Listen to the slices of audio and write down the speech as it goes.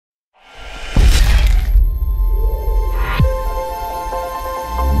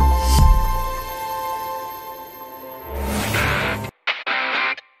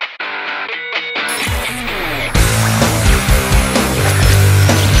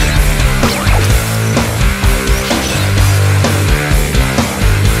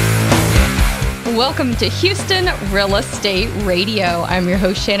Welcome to Houston Real Estate Radio. I'm your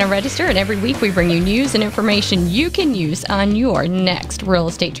host, Shannon Register, and every week we bring you news and information you can use on your next real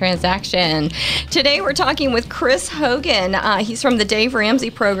estate transaction. Today we're talking with Chris Hogan. He's from the Dave Ramsey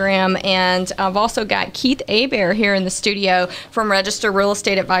program, and I've also got Keith Hebert here in the studio from Register Real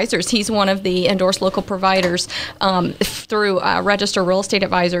Estate Advisors. He's one of the endorsed local providers through Register Real Estate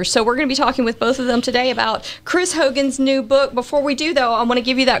Advisors. So we're going to be talking with both of them today about Chris Hogan's new book. Before we do, though, I want to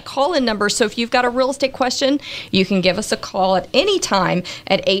give you that call-in number. So if you've got a real estate question, you can give us a call at any time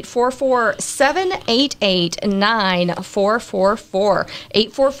at 844-788-9444.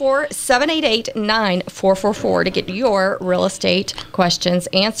 844-788-9444 to get your real estate questions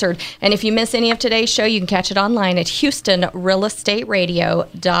answered. And if you miss any of today's show, you can catch it online at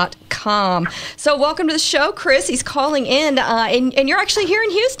HoustonRealEstateRadio.com. So welcome to the show, Chris. He's calling in, and you're actually here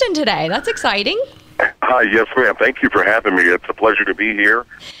in Houston today. That's exciting. Hi, yes, ma'am. Thank you for having me. It's a pleasure to be here.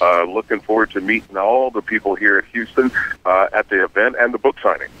 Looking forward to meeting all the people here at Houston at the event and the book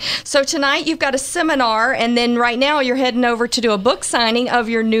signing. So tonight you've got a seminar, and then right now you're heading over to do a book signing of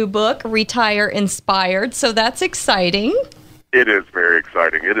your new book, Retire Inspired. So that's exciting. It is very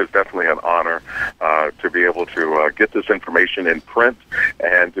exciting. It is definitely an honor to be able to get this information in print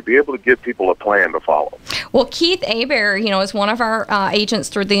and to be able to give people a plan to follow. Well, Keith Hebert, is one of our agents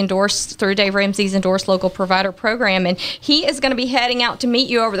through Dave Ramsey's Endorsed Local Provider Program, and he is going to be heading out to meet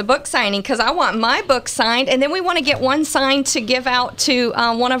you over the book signing because I want my book signed, and then we want to get one signed to give out to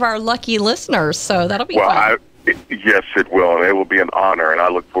one of our lucky listeners. So that'll be fun. Yes, it will, and it will be an honor, and I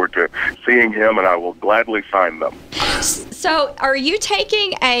look forward to seeing him, and I will gladly sign them. So, are you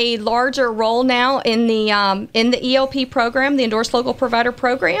taking a larger role now in the ELP program, the Endorsed Local Provider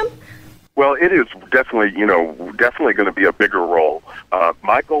Program? Well, it is definitely going to be a bigger role.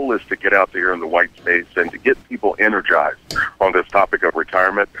 My goal is to get out there in the white space and to get people energized on this topic of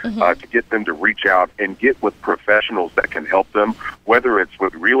retirement, to get them to reach out and get with professionals that can help them, whether it's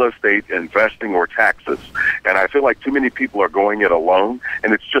with real estate, investing, or taxes. And I feel like too many people are going it alone,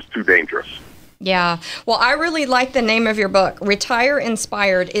 and it's just too dangerous. Yeah. Well, I really like the name of your book, Retire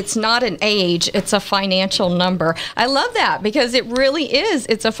Inspired. It's not an age, it's a financial number. I love that because it really is.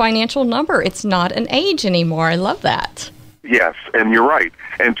 It's a financial number. It's not an age anymore. I love that. Yes, and you're right.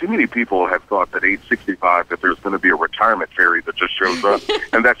 And too many people have thought that age 65 that there's going to be a retirement fairy that just shows up,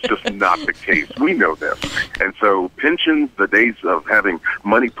 and that's just not the case. We know this. And so pensions, the days of having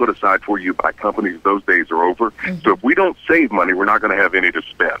money put aside for you by companies, those days are over. So if we don't save money, we're not going to have any to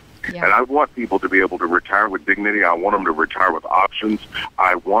spend. Yeah. And I want people to be able to retire with dignity. I want them to retire with options.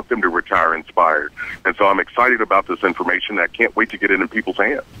 I want them to retire inspired. And so I'm excited about this information. I can't wait to get it in people's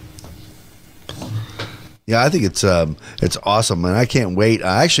hands. Yeah, I think it's awesome, and I can't wait.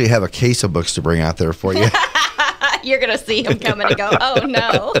 I actually have a case of books to bring out there for you. You're going to see him coming and go, oh,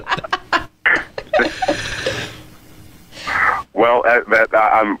 no. Well,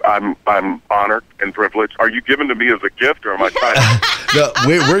 I'm honored and privileged. Are you giving to me as a gift, or am I trying to? No,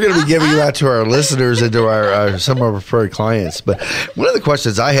 we're going to be giving you out to our listeners and to our some of our preferred clients. But one of the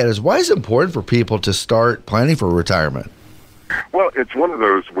questions I had is, why is it important for people to start planning for retirement? Well, it's one of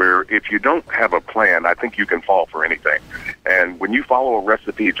those where if you don't have a plan, I think you can fall for anything. And when you follow a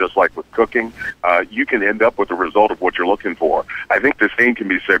recipe, just like with cooking, you can end up with the result of what you're looking for. I think the same can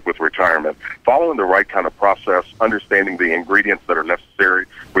be said with retirement. Following the right kind of process, understanding the ingredients that are necessary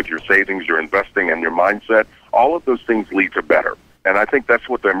with your savings, your investing, and your mindset, all of those things lead to better. And I think that's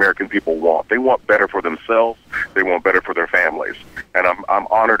what the American people want. They want better for themselves. They want better for their families. And I'm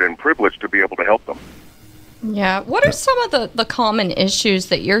honored and privileged to be able to help them. Yeah. What are some of the common issues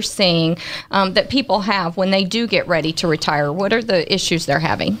that you're seeing that people have when they do get ready to retire? What are the issues they're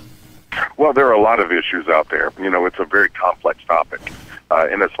having? Well, there are a lot of issues out there. It's a very complex topic.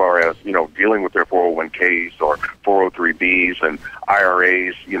 And as far as, dealing with their 401ks or 403bs and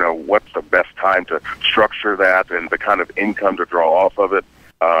IRAs, what's the best time to structure that and the kind of income to draw off of it?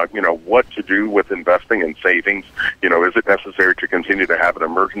 What to do with investing and savings. Is it necessary to continue to have an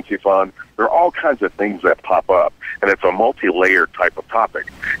emergency fund? There are all kinds of things that pop up, and it's a multi-layered type of topic.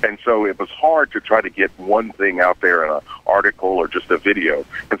 And so it was hard to try to get one thing out there in an article or just a video.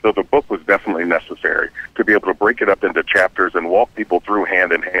 And so the book was definitely necessary to be able to break it up into chapters and walk people through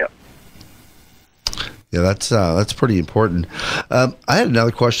hand in hand. Yeah, that's pretty important. I had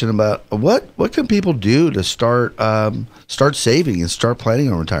another question about what can people do to start saving and start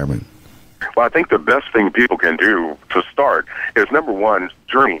planning on retirement? Well, I think the best thing people can do to start is, number one,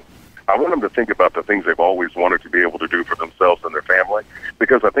 dream. I want them to think about the things they've always wanted to be able to do for themselves and their family,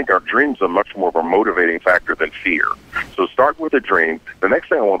 because I think our dreams are much more of a motivating factor than fear. So start with a dream. The next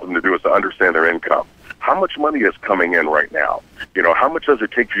thing I want them to do is to understand their income. how much money is coming in right now? How much does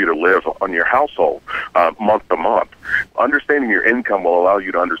it take for you to live on your household month to month? Understanding your income will allow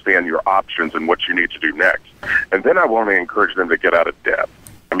you to understand your options and what you need to do next. And then I want to encourage them to get out of debt.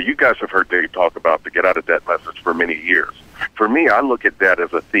 I mean, you guys have heard Dave talk about the get out of debt message for many years. For me, I look at debt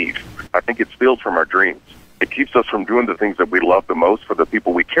as a thief. I think it steals from our dreams. It keeps us from doing the things that we love the most for the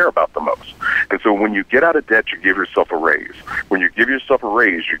people we care about the most. And so when you get out of debt, you give yourself a raise. When you give yourself a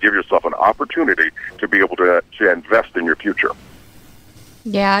raise, you give yourself an opportunity to be able to invest in your future.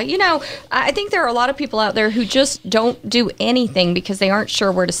 Yeah, I think there are a lot of people out there who just don't do anything because they aren't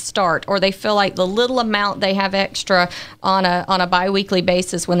sure where to start, or they feel like the little amount they have extra on a biweekly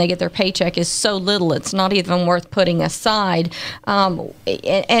basis when they get their paycheck is so little it's not even worth putting aside.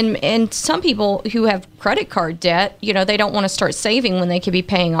 And some people who have credit card debt, they don't want to start saving when they could be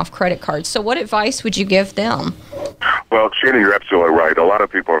paying off credit cards. So what advice would you give them? Well, Shannon, you're absolutely right. A lot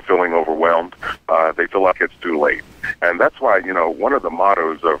of people are feeling overwhelmed. They feel like it's too late. And that's why, one of the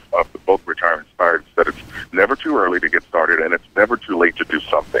mottos of the book Retire Inspired is that it's never too early to get started and it's never too late to do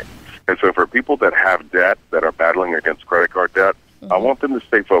something. And so for people that have debt, that are battling against credit card debt, I want them to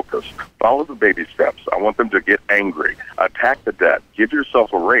stay focused. Follow the baby steps. I want them to get angry. Attack the debt. Give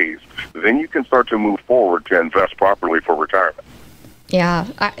yourself a raise. Then you can start to move forward to invest properly for retirement. Yeah,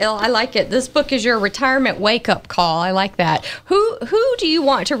 I like it. This book is your retirement wake-up call. I like that. Who do you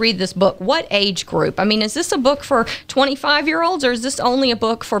want to read this book? What age group? I mean, is this a book for 25-year-olds, or is this only a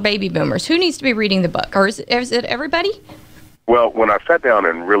book for baby boomers? Who needs to be reading the book? Or is it everybody? Well, when I sat down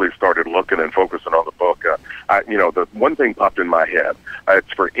and really started looking and focusing on the book, the one thing popped in my head.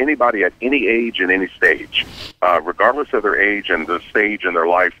 It's for anybody at any age and any stage, regardless of their age and the stage in their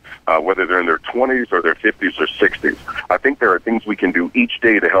life, whether they're in their 20s or their 50s or 60s. I think there are things we can do each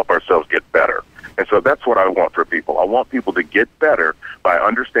day to help ourselves get better. And so that's what I want for people. I want people to get better by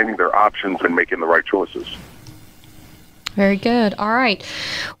understanding their options and making the right choices. Very good. All right.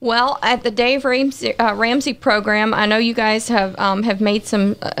 Well, at the Dave Ramsey program, I know you guys have made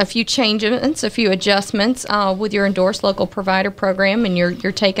a few changes, a few adjustments with your Endorsed Local Provider program, and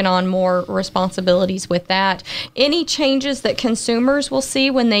you're taking on more responsibilities with that. Any changes that consumers will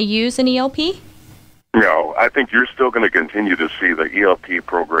see when they use an ELP? No, I think you're still going to continue to see the ELP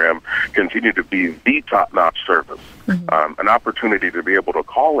program continue to be the top-notch service, an opportunity to be able to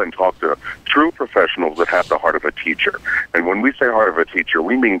call and talk to true professionals that have the heart of a teacher. And when we say heart of a teacher,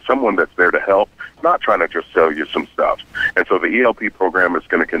 we mean someone that's there to help, not trying to just sell you some stuff. And so the ELP program is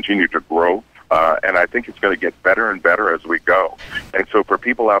going to continue to grow. And I think it's going to get better and better as we go. And so for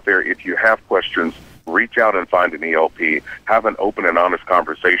people out there, if you have questions, reach out and find an ELP, have an open and honest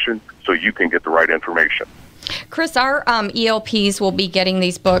conversation so you can get the right information. Chris, our ELPs will be getting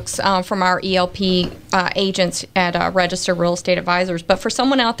these books from our ELP agents at Register Real Estate Advisors. But for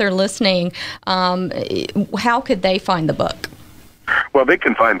someone out there listening, how could they find the book? Well, they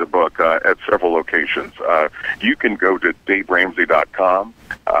can find the book at several locations. You can go to DaveRamsey.com.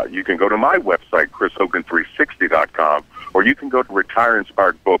 You can go to my website, ChrisHogan360.com, or you can go to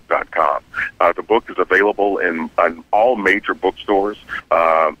RetireInspiredBook.com. The book is available in all major bookstores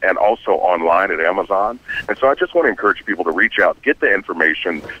and also online at Amazon. And so I just want to encourage people to reach out, get the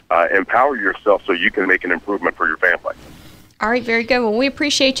information, empower yourself so you can make an improvement for your family. All right, very good. Well, we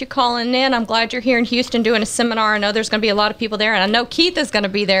appreciate you calling in. I'm glad you're here in Houston doing a seminar. I know there's going to be a lot of people there, and I know Keith is going to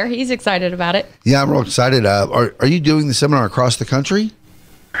be there. He's excited about it. Yeah, I'm real excited. Are you doing the seminar across the country?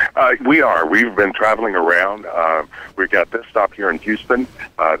 We are. We've been traveling around. We've got this stop here in Houston.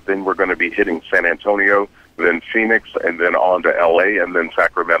 Then we're going to be hitting San Antonio, then Phoenix, and then on to L.A., and then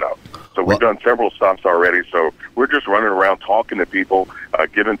Sacramento. So we've done several stops already. So we're just running around talking to people,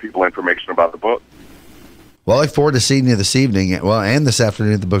 giving people information about the book. Well, I look forward to seeing you this evening, and this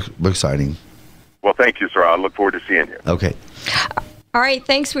afternoon at the book signing. Well, thank you, sir. I look forward to seeing you. Okay. All right,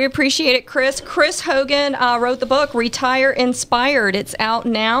 thanks. We appreciate it, Chris. Chris Hogan wrote the book, Retire Inspired. It's out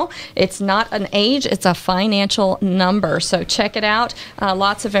now. It's not an age, it's a financial number. So check it out.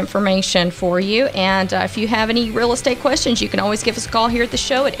 Lots of information for you. And if you have any real estate questions, you can always give us a call here at the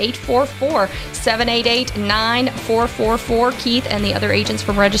show at 844-788-9444. Keith and the other agents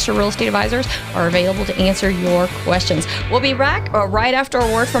from Register Real Estate Advisors are available to answer your questions. We'll be back right after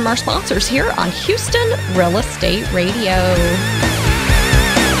a word from our sponsors here on Houston Real Estate Radio.